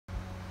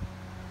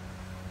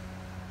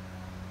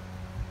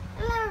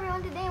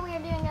everyone, today we are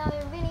doing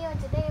another video.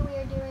 Today we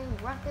are doing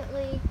Rocket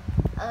League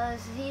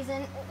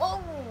season.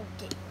 Whoa!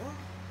 Get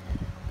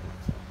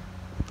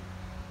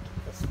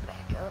this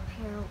back up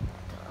here.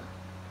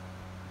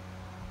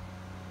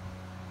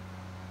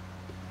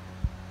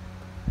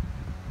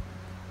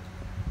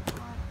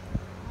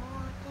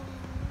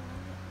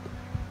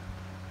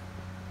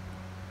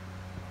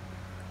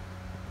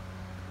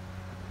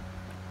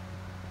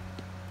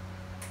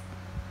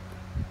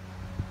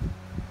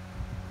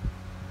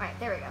 Alright,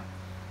 there we go.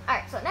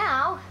 Alright, so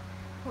now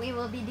we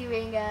will be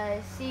doing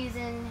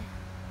season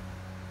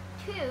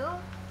 2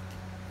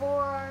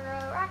 for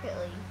Rocket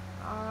League.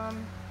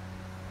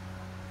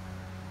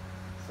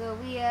 So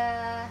we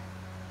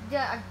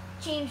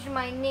changed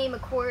my name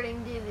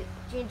according to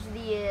changed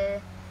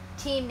the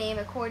team name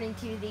according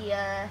to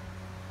the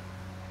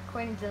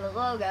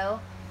logo.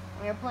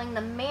 We are playing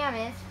the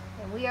Mammoth,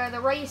 and we are the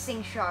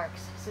Racing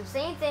Sharks. So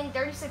same thing,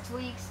 36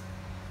 weeks,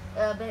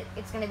 but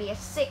it's going to be a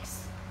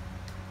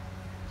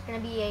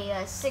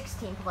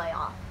 6-team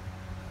playoff.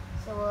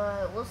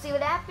 So we'll see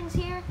what happens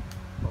here.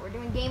 But we're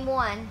doing game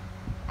 1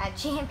 at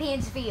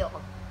Champions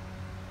Field.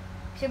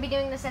 Should be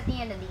doing this at the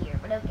end of the year,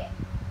 but okay.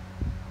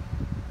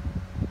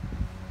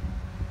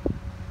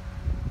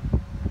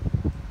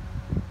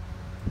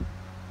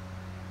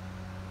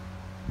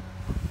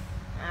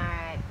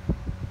 Alright.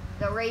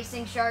 The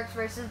Racing Sharks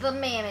versus the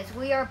Mammoths.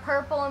 We are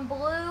purple and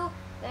blue.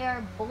 They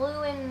are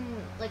blue and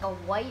like a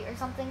white or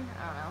something.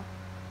 I don't know.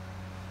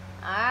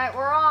 Alright,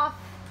 we're off.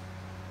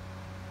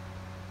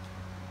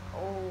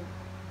 Oh,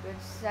 good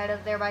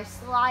setup there by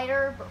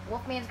Slider, but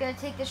Wolfman's going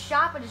to take the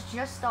shot, but it's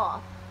just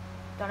off.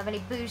 Don't have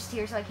any boost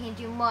here, so I can't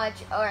do much.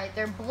 Alright,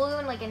 they're blue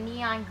and like a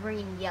neon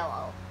green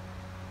yellow.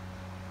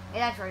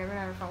 Yeah, that's right, I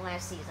remember from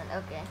last season.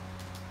 Okay.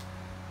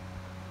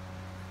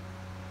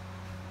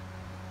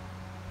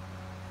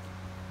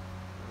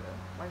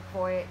 Went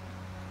for it.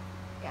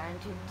 Got in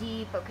too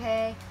deep,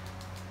 okay.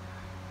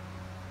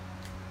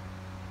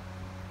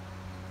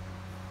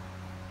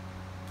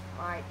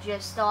 Alright,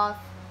 just off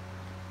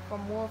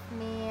from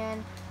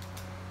Wolfman.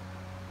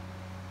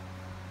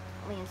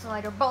 Me and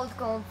Slider both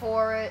going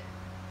for it.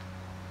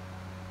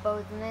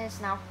 Both in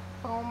this. Now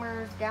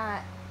Foamer's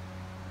got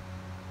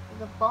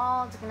the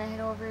ball. It's going to head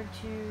over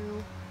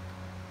to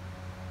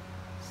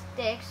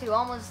Sticks, who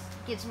almost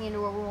gets me into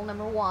a rule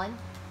number 1.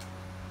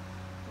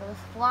 Both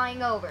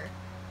flying over.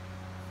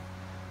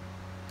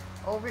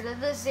 Over to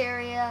this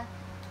area.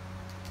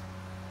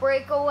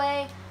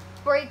 Breakaway.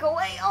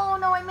 Breakaway. Oh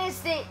no, I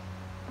missed it.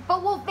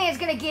 But Wolfman's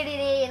going to get it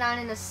in on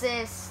an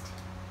assist.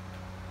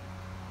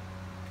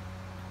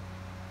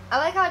 I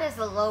like how it has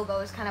the logo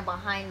is kind of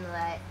behind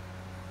that.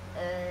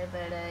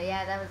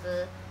 Yeah, that was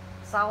a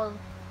solid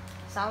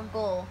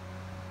goal.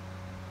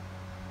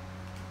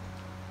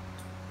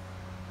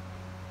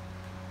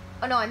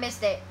 Oh no, I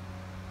missed it.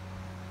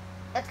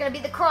 That's going to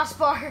be the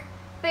crossbar.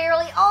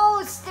 Barely.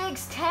 Oh,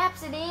 Sticks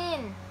taps it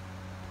in.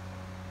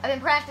 I've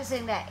been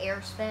practicing that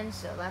air spin,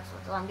 so that's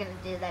what I'm going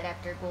to do that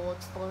after goal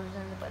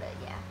explosion. But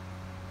yeah.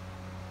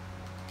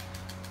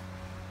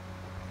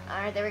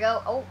 Alright, there we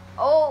go. Oh,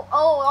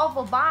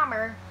 awful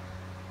bomber.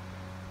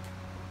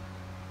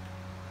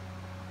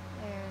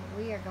 And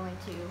we are going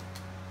to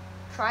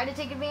try to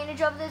take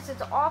advantage of this.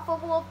 It's off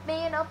of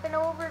Wolfman, up and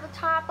over the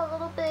top a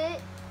little bit.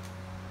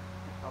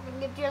 I'm going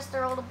to give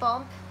Jester a little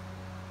bump.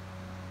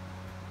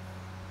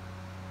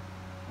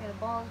 Okay, the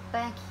ball's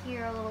back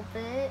here a little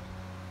bit.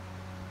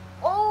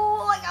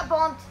 Oh, I got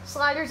bumped.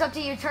 Slider's up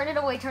to you. Turn it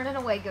away,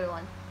 Good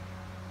one.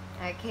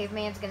 Alright,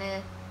 Caveman's going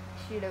to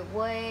shoot it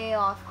way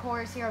off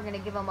course here. I'm going to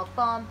give him a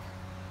bump.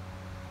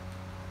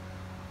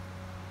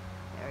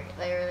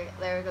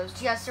 There goes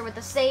Jester with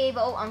the save.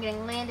 Oh, I'm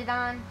getting landed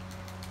on.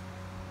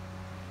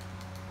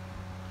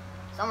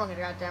 Someone could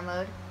got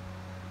demoed.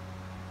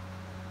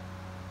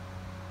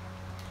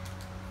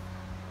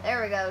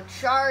 There we go.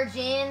 Charge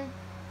in.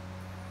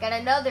 Got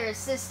another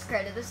assist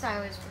credit. This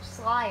time it was for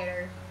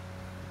Slider.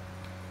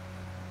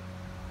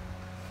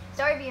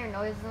 Sorry if you hear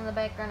noises in the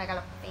background. I got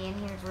a fan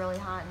here. It's really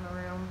hot in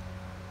the room.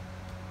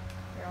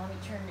 Here, let me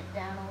turn it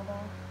down a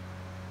little.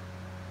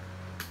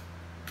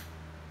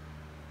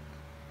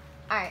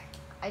 Alright,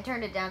 I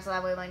turned it down so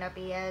that way it might not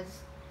be as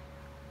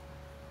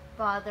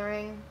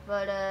bothering,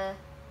 but yeah,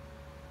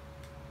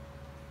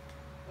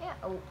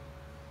 okay.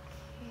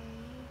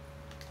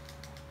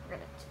 We're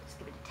gonna just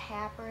give it a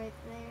tap right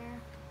there.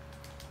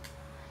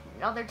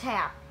 Another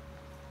tap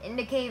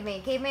into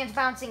Caveman. Caveman's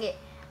bouncing it.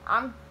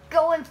 I'm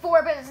going for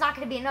it, but it's not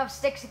gonna be enough.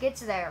 Sticks to get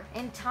to there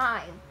in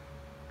time.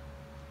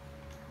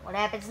 What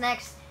happens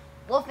next?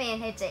 Wolfman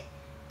hits it.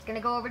 It's going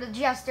to go over to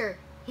Jester.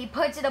 He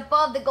puts it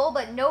above the goal,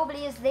 but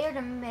nobody is there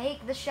to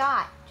make the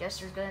shot.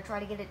 Jester's going to try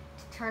to get it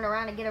to turn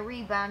around and get a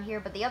rebound here,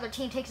 but the other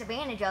team takes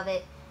advantage of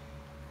it.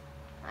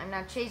 I'm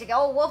not chasing.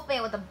 Oh,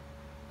 Wolfman with a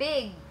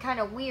big, kind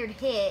of weird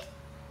hit.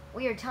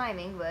 Weird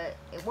timing, but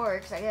it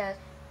works, I guess.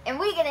 And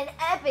we get an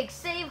epic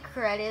save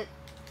credit.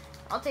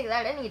 I'll take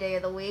that any day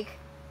of the week.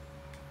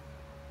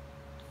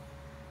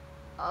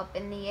 Up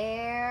in the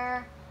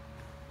air.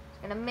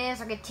 Gonna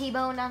miss. I get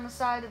T-boned on the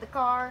side of the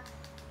car.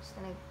 Just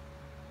gonna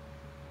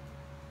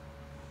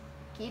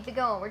Keep it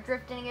going. We're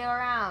drifting it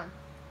around.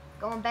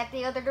 Going back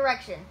the other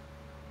direction.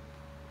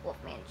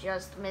 Wolfman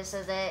just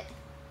misses it.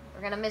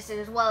 We're going to miss it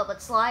as well,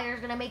 but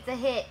Slider's going to make the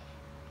hit.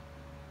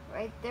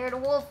 Right there to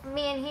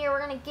Wolfman here.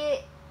 We're going to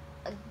get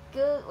a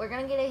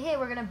hit.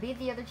 We're going to beat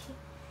the other team.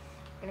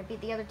 We're going to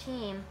beat the other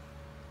team.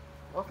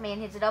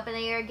 Wolfman hits it up in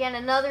the air again.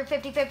 Another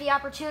 50-50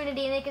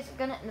 opportunity, and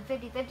the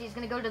 50-50 is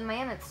going to go to the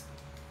Mammoths.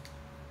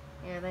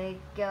 Here they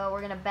go. We're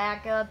going to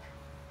back up.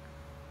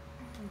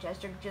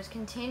 Jester just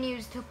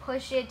continues to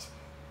push it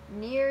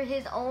near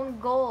his own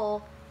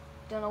goal.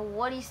 Don't know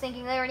what he's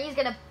thinking there, and he's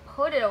going to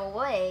put it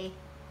away.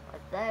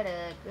 But that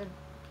a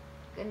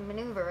good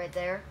maneuver right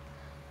there.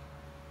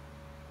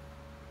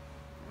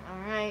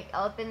 Alright,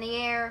 up in the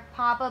air.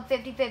 Pop up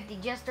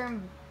 50-50. Jester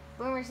and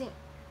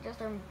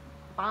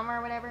Bomber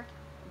or whatever.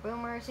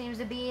 Boomer seems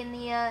to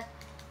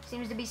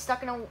be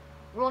stuck in a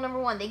rule number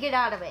 1. They get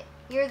out of it.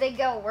 Here they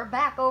go. We're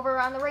back over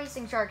on the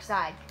Racing Shark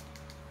side.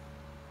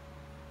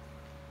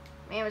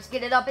 Man, let's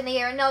get it up in the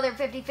air. Another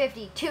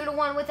 50-50.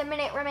 2-1 with a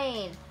minute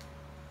remain.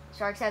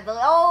 Sharks have the...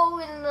 Oh,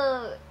 and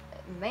the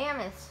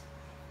Mammoths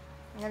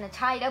are going to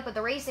tie it up with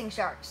the Racing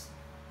Sharks.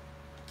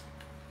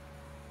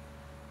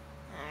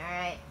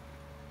 Alright.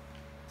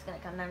 It's going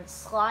to come down to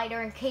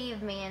Slider and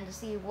Caveman to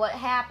see what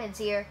happens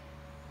here.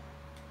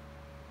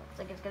 Looks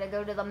like it's going to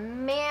go to the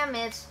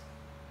Mammoths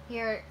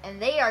here.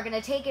 And they are going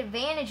to take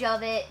advantage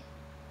of it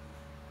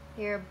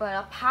here. But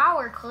a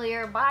power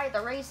clear by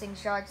the Racing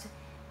Sharks.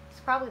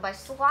 Probably by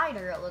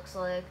Slider, it looks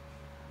like.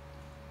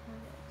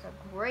 It's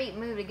a great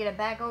move to get it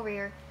back over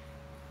here.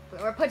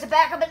 Boomer puts it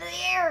back up into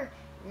the air.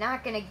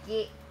 Not going to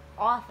get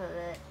off of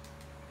it.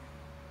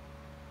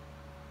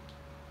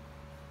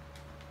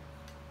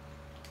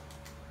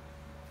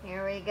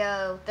 Here we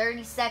go.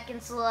 30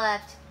 seconds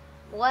left.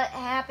 What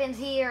happens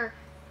here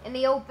in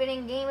the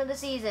opening game of the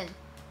season?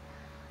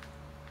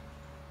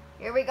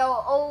 Here we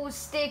go. Oh,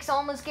 Sticks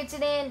almost gets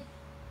it in.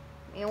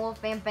 Me and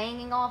Wolfman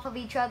banging off of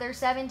each other.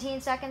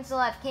 17 seconds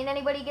left. Can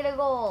anybody get a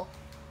goal?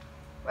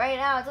 Right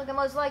now, it's looking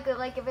most likely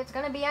like if it's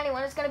going to be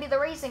anyone, it's going to be the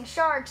Racing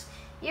Sharks.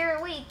 Here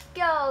we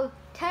go.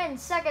 10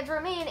 seconds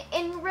remain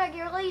in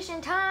regulation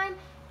time.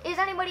 Is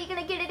anybody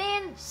going to get it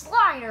in?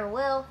 Slider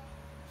will.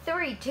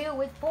 3-2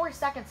 with 4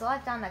 seconds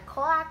left on the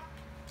clock.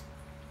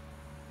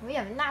 We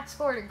have not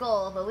scored a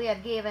goal, but we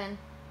have given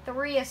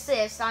 3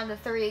 assists on the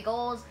 3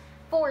 goals.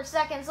 4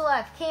 seconds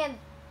left. Can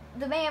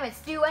the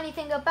Mammoths do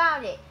anything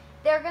about it?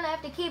 They're going to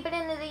have to keep it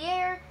into the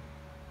air.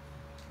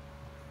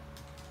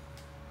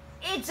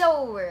 It's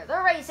over.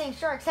 The Racing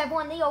Sharks have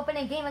won the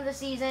opening game of the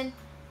season.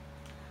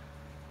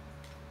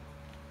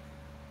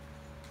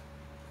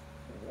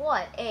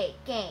 What a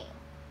game.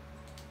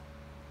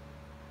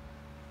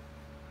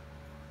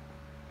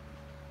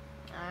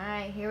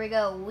 Alright, here we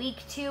go. Week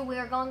 2, we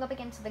are going up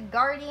against the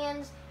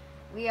Guardians.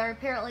 We are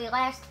apparently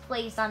last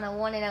place on the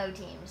 1-0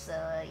 team, so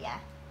yeah.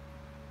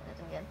 That's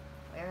good.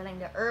 We're heading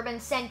to Urban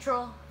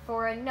Central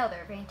for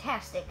another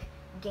fantastic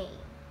game.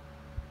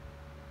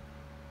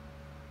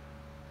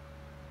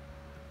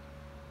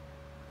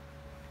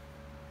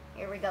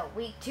 Here we go.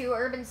 Week 2,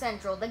 Urban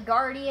Central. The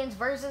Guardians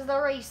versus the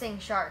Racing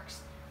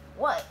Sharks.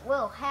 What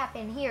will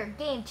happen here?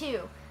 Game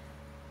 2.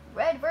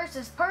 Red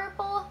versus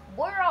purple.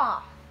 We're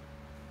off.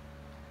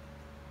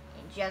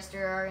 And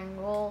Jester are in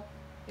goal.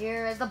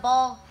 Here as the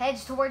ball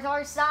heads towards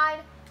our side.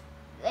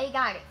 They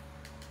got it.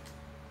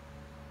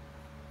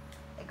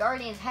 The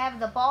Guardians have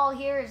the ball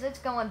here as it's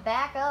going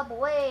back up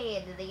way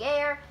into the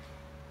air.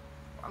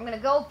 I'm going to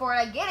go for it.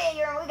 I get it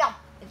here, and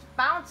it's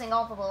bouncing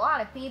off of a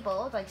lot of people. It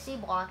looks like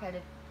C-Block had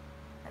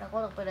a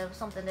little bit of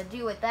something to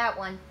do with that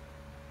one.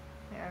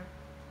 There.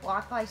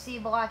 Blocked by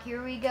C-Block.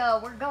 Here we go.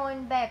 We're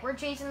going back. We're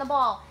chasing the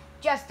ball.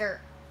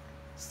 Jester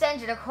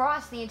sends it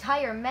across the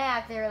entire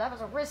map there. That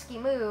was a risky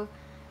move,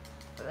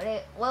 but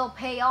it will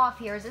pay off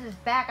here as it is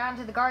back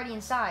onto the Guardian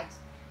sides.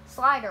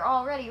 Slider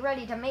already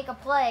ready to make a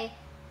play.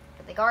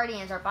 But the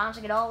Guardians are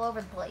bouncing it all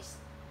over the place.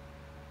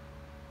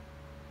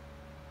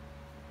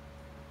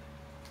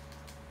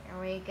 There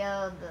we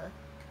go. The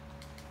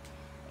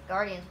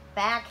Guardians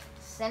back,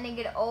 sending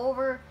it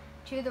over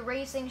to the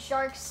Racing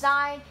Sharks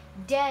side.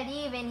 Dead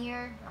even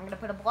here. I'm going to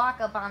put a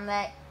block up on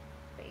that.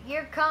 But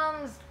here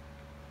comes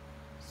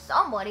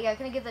somebody. I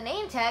couldn't get the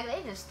name tag.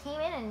 They just came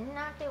in and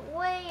knocked it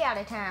way out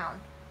of town.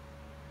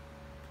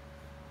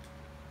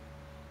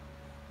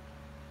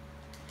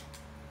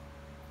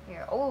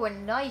 Here. Oh, a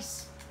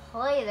nice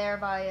play there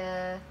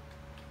by,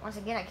 once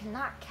again, I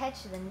cannot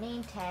catch the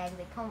name tag.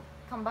 They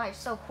come by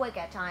so quick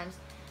at times.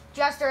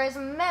 Jester has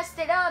messed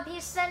it up.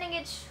 He's sending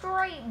it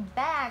straight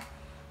back.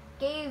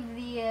 Gave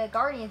the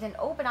Guardians an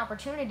open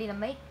opportunity to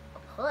make a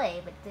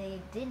play, but they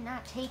did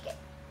not take it.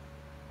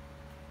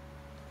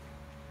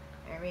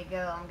 There we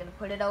go. I'm going to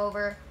put it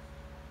over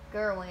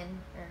Gerwin.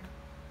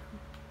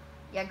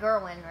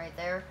 Gerwin right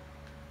there.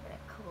 I'm going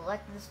to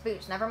collect this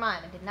boost. Never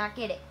mind. I did not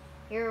get it.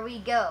 Here we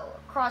go.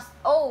 Across.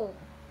 Oh,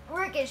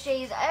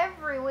 ricochets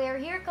everywhere.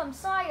 Here comes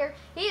Slider.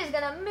 He's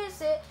going to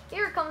miss it.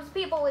 Here comes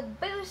people with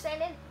boosts,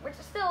 and we're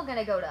still going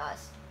to go to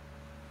us.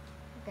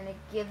 gonna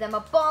give them a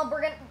bump.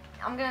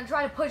 I'm gonna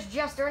try to push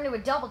Jester into a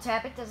double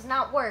tap. It does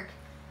not work.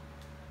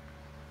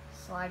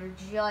 Slider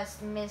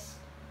just missed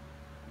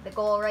the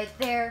goal right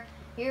there.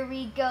 Here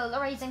we go. The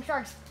Racing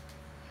Sharks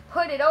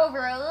put it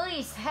over at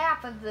least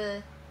half of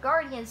the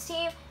Guardians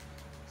team.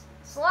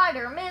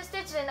 Slider missed.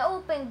 It's an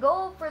open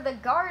goal for the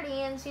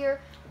Guardians here.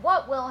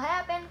 What will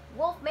happen?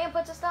 Wolfman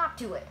puts a stop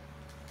to it.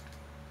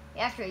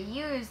 After he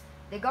used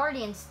the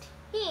Guardians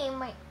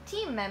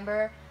team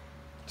member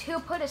to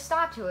put a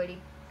stop to it. He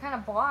kind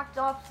of blocked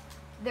off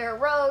their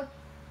road.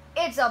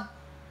 It's a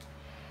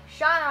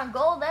shot on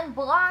goal, then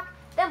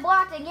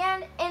blocked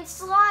again, and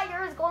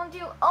Slider is going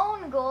to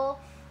own goal.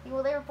 He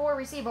will therefore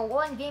receive a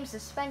 1-game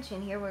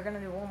suspension here. We're going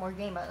to do one more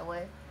game, by the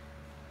way.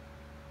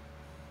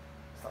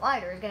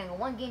 Slider is getting a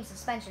 1-game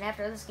suspension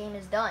after this game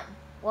is done.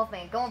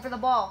 Wolfman going for the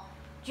ball.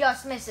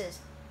 Just misses.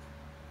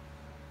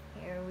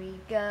 Here we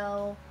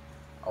go.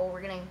 Oh,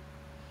 we're getting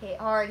hit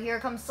hard. Here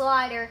comes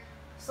Slider.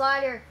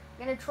 Slider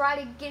going to try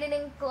to get it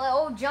in.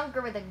 Oh,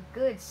 Junker with a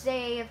good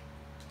save.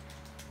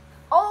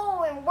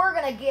 Oh, and we're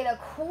going to get a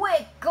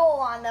quick goal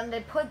on them to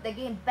put the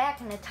game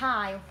back in the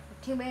tie.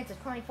 2 minutes and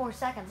 24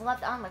 seconds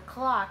left on the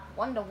clock.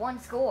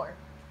 1-1 score.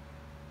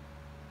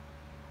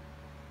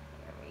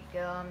 Here we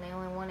go. I'm the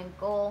only one in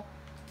goal.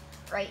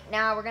 Right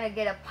now, we're going to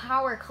get a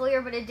power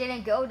clear, but it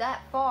didn't go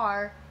that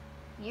far.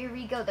 Here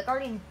we go. The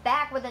Guardians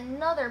back with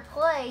another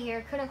play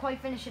here. Couldn't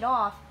quite finish it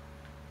off.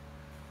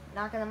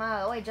 Knocking them out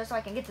of the way just so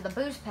I can get to the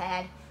boost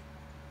pad.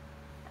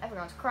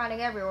 Everyone's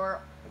crowding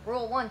everywhere.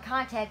 Rule 1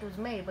 contact was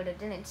made, but it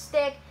didn't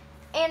stick.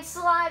 And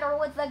Slider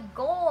with the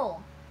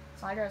goal.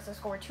 Slider has to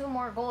score 2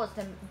 more goals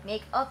to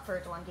make up for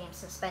his 1-game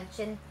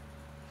suspension.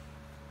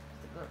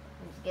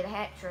 Needs to get a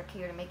hat trick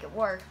here to make it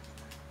work.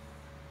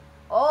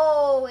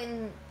 Oh,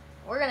 and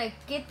we're going to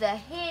get the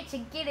hit to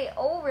get it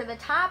over the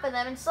top of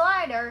them. And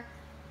Slider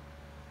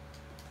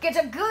gets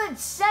a good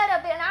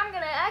setup, and I'm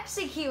going to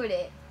execute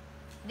it.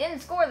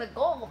 Didn't score the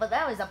goal, but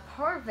that was a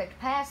perfect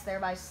pass there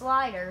by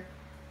Slider.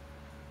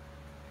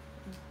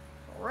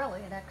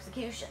 Really an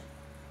execution.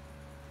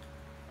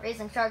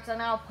 Racing Sharks are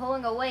now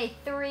pulling away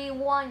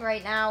 3-1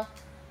 right now.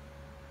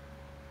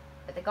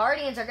 But the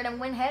Guardians are going to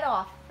win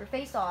head-off or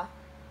face-off.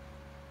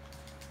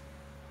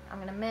 I'm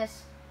going to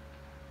miss.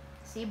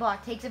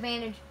 C-Block takes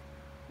advantage.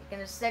 He's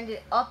going to send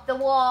it up the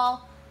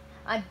wall.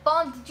 I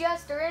bumped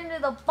Jester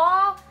into the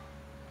ball.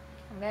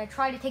 I'm going to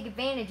try to take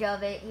advantage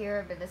of it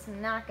here, but it's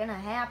not going to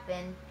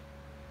happen.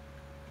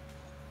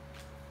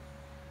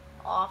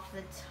 Off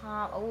the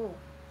top. Oh.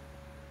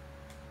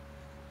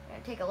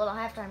 Take a little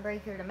halftime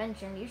break here to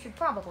mention you should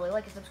probably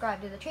like and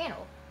subscribe to the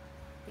channel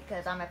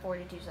because I'm at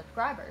 42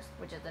 subscribers,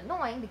 which is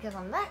annoying because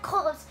I'm that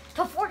close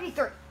to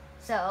 43.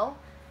 So,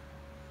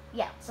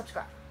 yeah,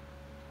 subscribe.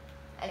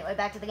 Anyway,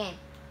 back to the game.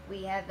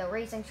 We have the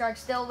Racing Sharks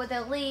still with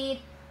a lead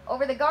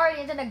over the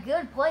Guardians, and a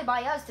good play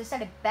by us to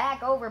send it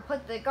back over,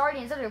 put the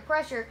Guardians under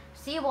pressure.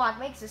 C-Block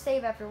makes the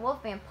save after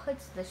Wolfman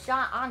puts the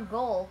shot on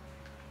goal.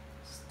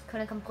 Just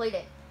couldn't complete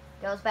it.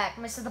 Goes back,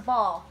 misses the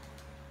ball.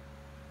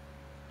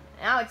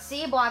 Now it's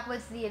C-Block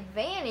with the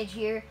advantage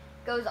here.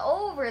 Goes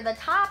over the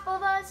top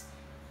of us.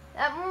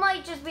 That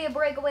might just be a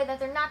breakaway that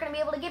they're not going to be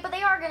able to get, but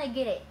they are going to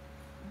get it.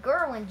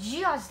 Gerwin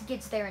just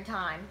gets there in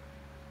time.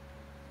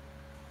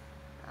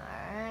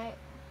 Alright.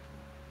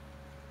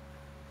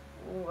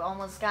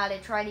 Almost got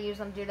it. Tried to use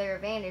them to their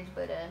advantage,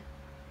 but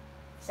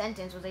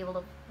Sentence was able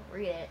to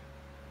read it.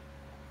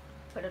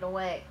 Put it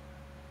away.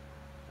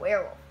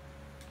 Werewolf.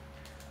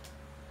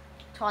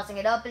 Tossing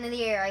it up into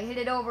the air. I hit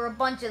it over a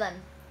bunch of them.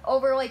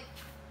 Over like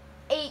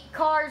 8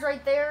 cars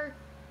right there.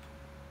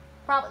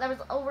 Probably that was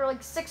over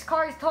like 6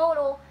 cars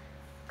total.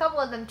 A couple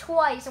of them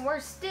twice, and we're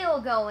still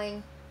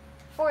going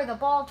for the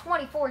ball.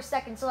 24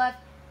 seconds left.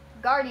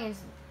 Guardians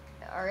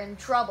are in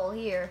trouble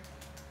here.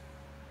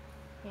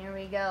 Here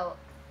we go.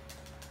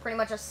 Pretty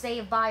much a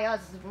save by us.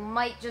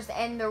 Might just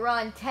end the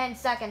run. 10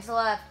 seconds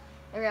left.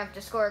 They're going to have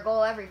to score a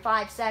goal every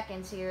 5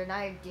 seconds here, and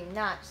I do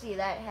not see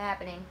that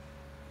happening.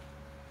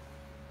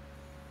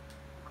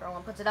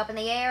 Gerwin puts it up in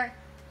the air.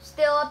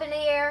 Still up in the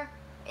air.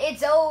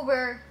 It's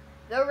over.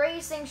 The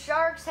Racing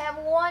Sharks have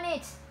won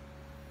it.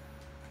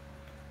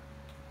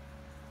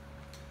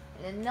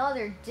 And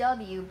another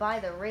W by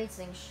the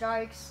Racing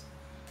Sharks.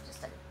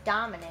 Just a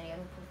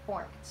dominating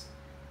performance.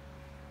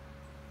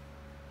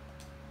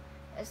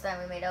 This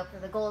time we made up for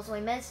the goals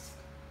we missed.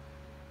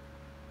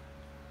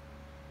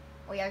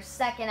 We are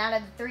second out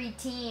of the 3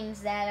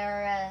 teams that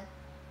are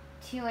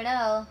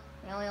 2-0.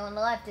 The only one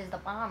left is the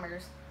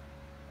Bombers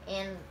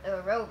and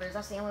the Rovers.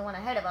 That's the only one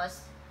ahead of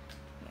us.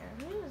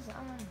 Here, who's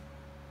on?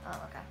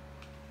 Oh, okay.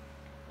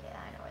 Yeah,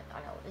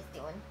 I know what it's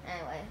doing.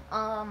 Anyway,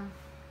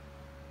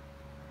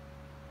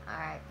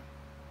 alright.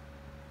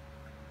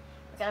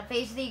 We gotta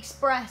face the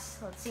Express.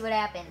 Let's see what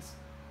happens.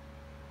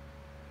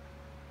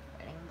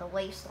 Getting the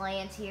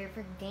Wastelands here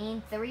for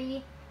Game 3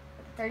 of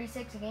the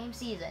 36-game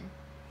season.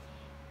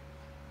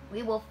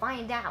 We will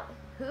find out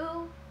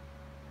who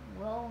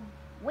will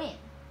win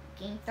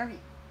Game 3.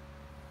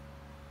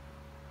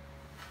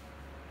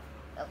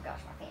 Oh gosh,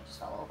 my fan just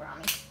fell over on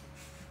me.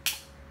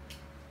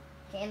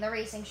 Can the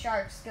Racing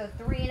Sharks go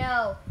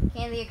 3-0?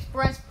 Can the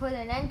Express put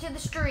an end to the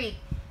streak?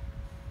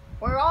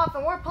 We're off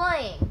and we're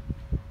playing.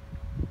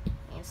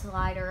 And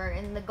Slider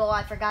in the goal.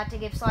 I forgot to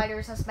give Slider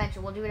a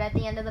suspension. We'll do it at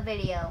the end of the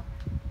video.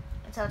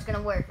 That's how it's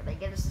gonna work. They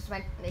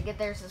get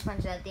their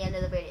suspension at the end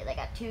of the video. They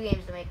got 2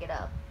 games to make it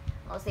up,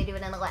 unless they do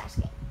it in the last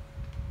game.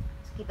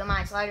 So keep in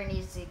mind, Slider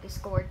needs to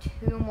score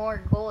 2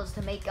 more goals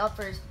to make up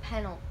for his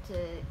penalty.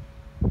 To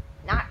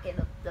not get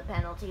the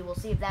penalty. We'll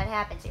see if that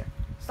happens here.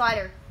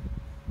 Slider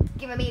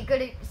giving me a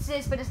good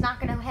assist, but it's not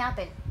going to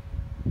happen.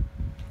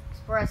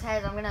 Express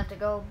has. I'm going to have to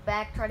go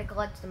back, try to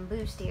collect some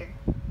boost here.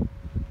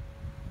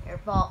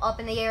 Air ball up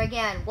in the air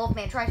again.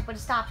 Wolfman tries to put a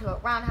stop to it.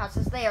 Roundhouse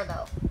is there,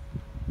 though.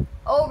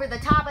 Over the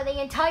top of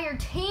the entire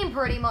team,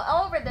 pretty much.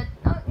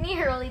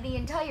 Nearly the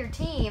entire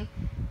team.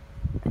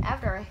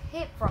 After a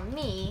hit from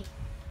me,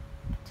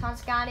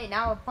 Tunt's got it.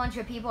 Now a bunch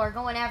of people are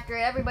going after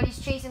it. Everybody's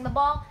chasing the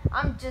ball.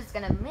 I'm just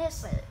going to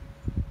miss it.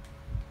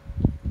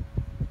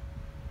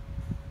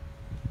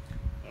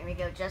 Here we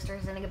go.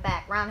 Jester's going to get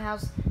back.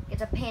 Roundhouse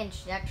gets a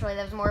pinch. Actually,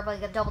 that was more of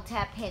like a double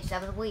tap pinch.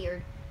 That was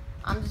weird.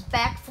 I'm just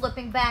back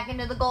flipping back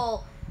into the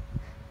goal.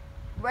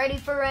 Ready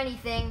for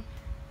anything.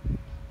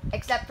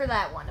 Except for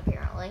that one,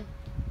 apparently.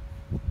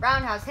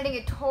 Roundhouse hitting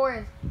it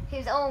towards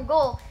his own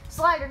goal.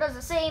 Slider does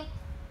the same.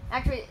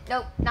 Actually,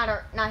 nope,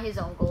 not his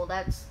own goal.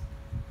 That's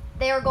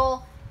their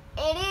goal.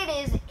 And it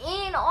is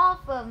in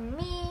off of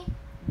me.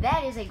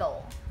 That is a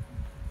goal.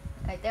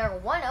 Right there,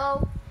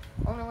 1-0.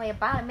 Only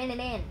about a minute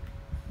in.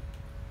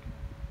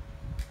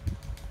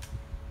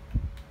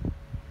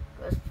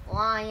 Goes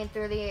flying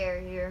through the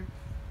air here.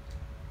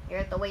 Here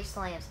at the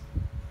Wastelands.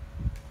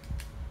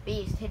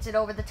 Beast hits it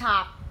over the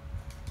top.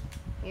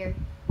 Here.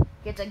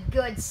 Gets a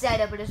good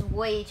setup, but it's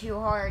way too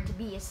hard to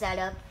be a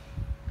setup.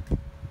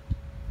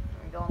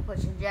 We're going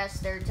pushing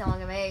Jester, telling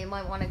him, hey, you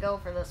might want to go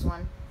for this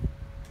one.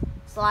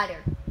 Slider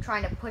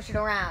trying to push it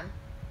around.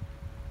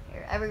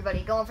 Here,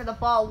 everybody going for the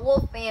ball.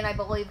 Wolfman, I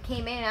believe,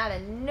 came in out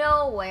of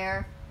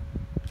nowhere.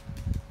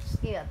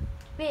 Just get a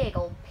big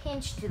old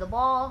pinch to the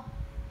ball.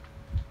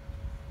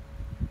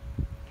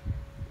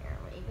 There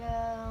we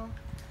go.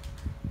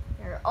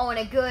 Here, oh, and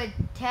a good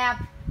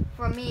tap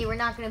from me. We're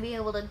not going to be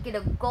able to get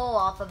a goal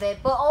off of it.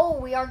 But, oh,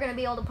 we are going to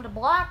be able to put a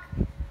block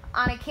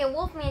on it. Can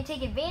Wolfman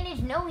take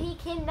advantage? No, he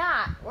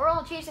cannot. We're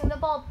all chasing the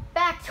ball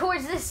back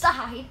towards this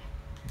side.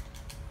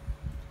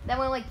 That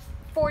went like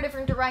 4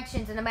 different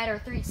directions in a matter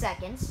of 3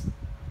 seconds.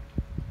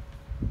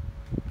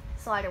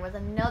 Slider with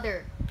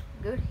another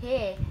good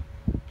hit.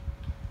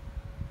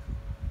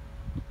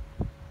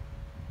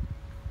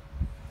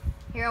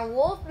 Here,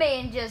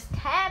 Wolfman just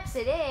taps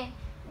it in.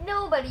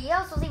 Nobody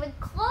else was even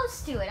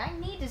close to it. I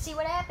need to see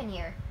what happened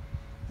here.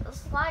 So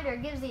Slider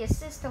gives the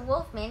assist to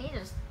Wolfman. He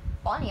just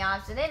bunny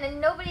hops it in, and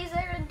nobody's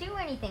there to do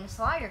anything.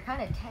 Slider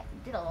kind of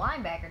did a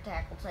linebacker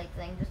tackle type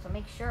thing just to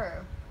make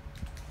sure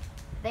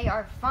they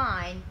are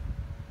fine.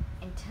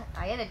 And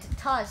I hit it to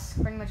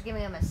Tusk, pretty much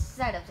giving him a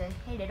setup to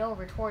hit it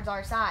over towards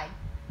our side.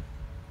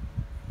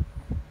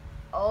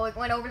 Oh, it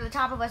went over the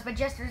top of us, but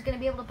Jester's going to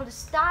be able to put a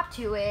stop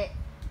to it.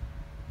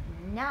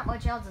 Not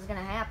much else is going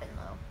to happen,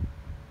 though.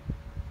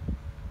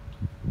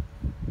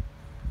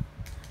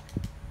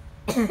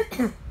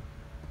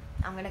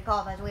 I'm going to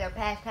cough as we are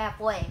past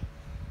halfway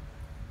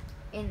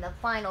in the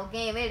final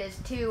game. It is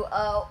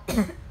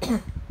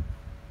 2-0.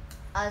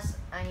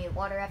 I need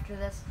water after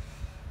this.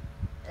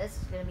 This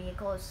is going to be a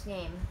close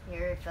game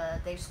here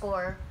if they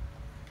score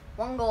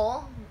 1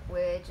 goal,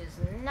 which has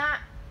not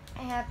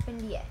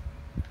happened yet.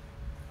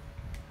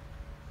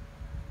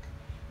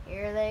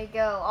 Here they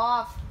go,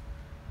 off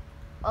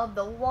of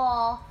the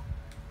wall.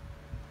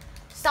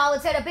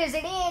 Solid setup, is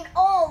it in?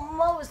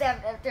 Almost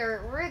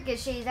after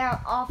ricochets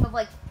out off of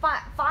like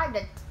five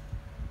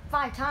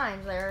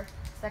times there.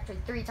 It's actually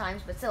 3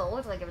 times, but still, it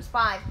looks like it was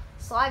 5.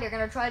 Slider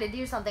gonna try to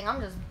do something. I'm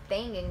just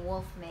banging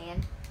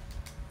Wolfman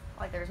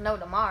like there's no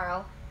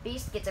tomorrow.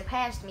 Beast gets it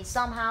past me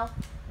somehow.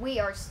 We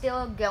are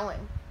still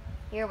going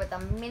here with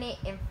 1 minute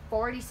and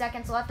 40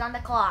 seconds left on the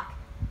clock.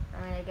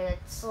 I'm gonna get a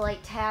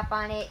slight tap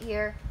on it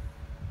here.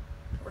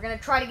 We're gonna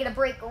try to get a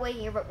breakaway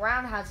here, but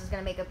Roundhouse is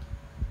gonna make a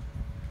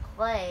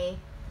play.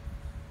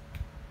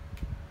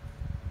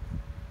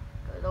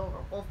 Goes over.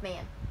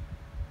 Wolfman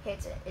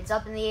hits it. It's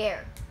up in the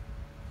air.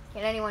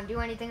 Can anyone do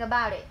anything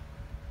about it?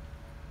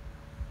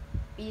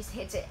 Beast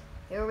hits it.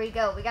 Here we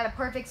go. We got a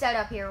perfect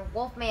setup here.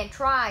 Wolfman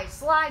tries.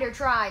 Slider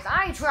tries.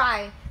 I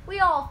tried. We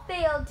all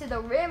failed to the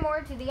rim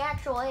or to the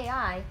actual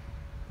AI.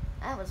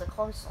 That was a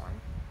close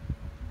one.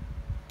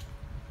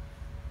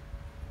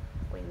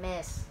 We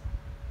miss.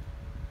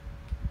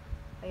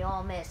 We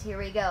all missed. Here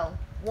we go.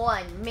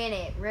 1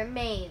 minute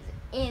remains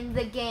in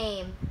the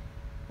game.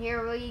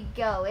 Here we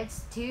go.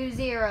 It's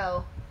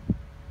 2-0.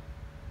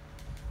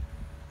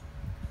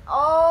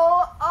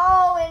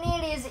 Oh,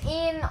 and it is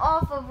in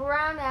off of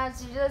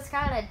Roundhouse. He just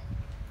kind of,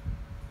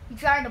 he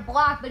tried to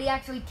block, but he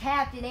actually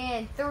tapped it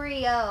in.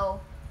 3-0.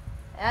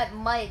 That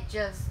might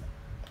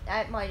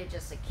have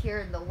just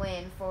secured the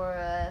win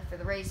for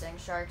the Racing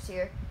Sharks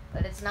here.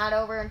 But it's not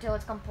over until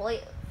it's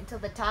till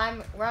the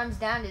time runs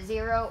down to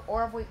 0,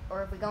 or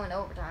if we go into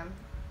overtime.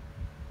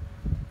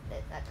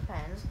 That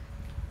depends.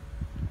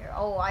 Here,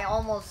 oh, I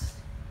almost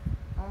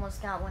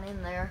got one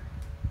in there.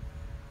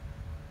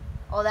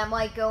 Oh, that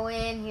might go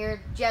in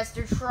here.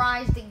 Jester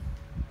tries to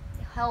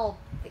help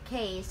the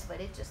case, but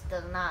it just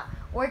does not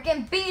work.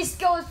 And Beast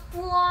goes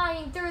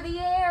flying through the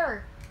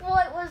air.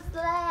 What was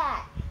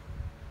that?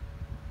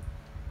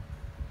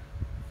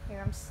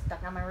 Here, I'm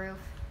stuck on my roof.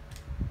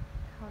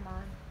 Come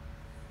on.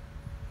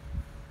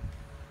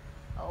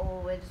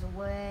 Oh, it's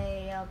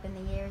way up in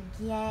the air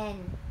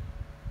again.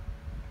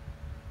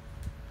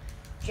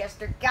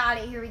 Jester got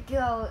it. Here we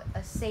go.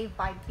 A save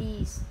by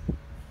Beast.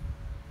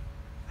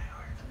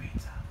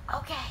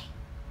 Okay.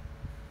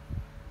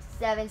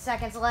 7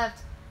 seconds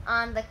left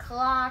on the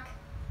clock.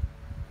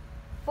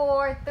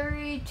 4,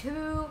 3,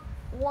 2,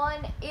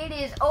 1. It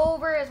is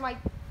over, as my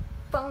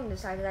phone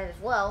decided that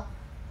as well.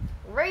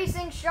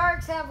 Racing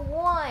Sharks have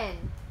won.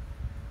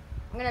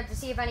 I'm going to have to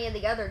see if any of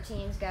the other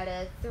teams got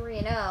a 3-0.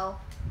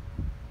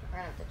 We're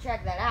going to have to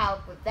check that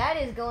out. But that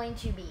is going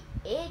to be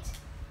it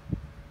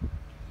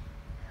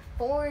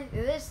for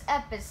this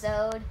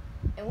episode.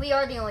 And we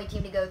are the only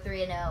team to go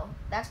 3-0.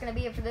 That's going to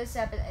be it for this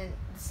episode. And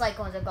the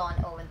Cyclones have gone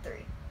 0-3.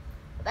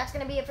 But that's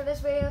going to be it for this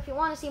video. If you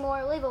want to see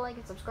more, leave a like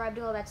and subscribe,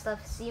 do all that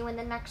stuff. See you in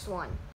the next one.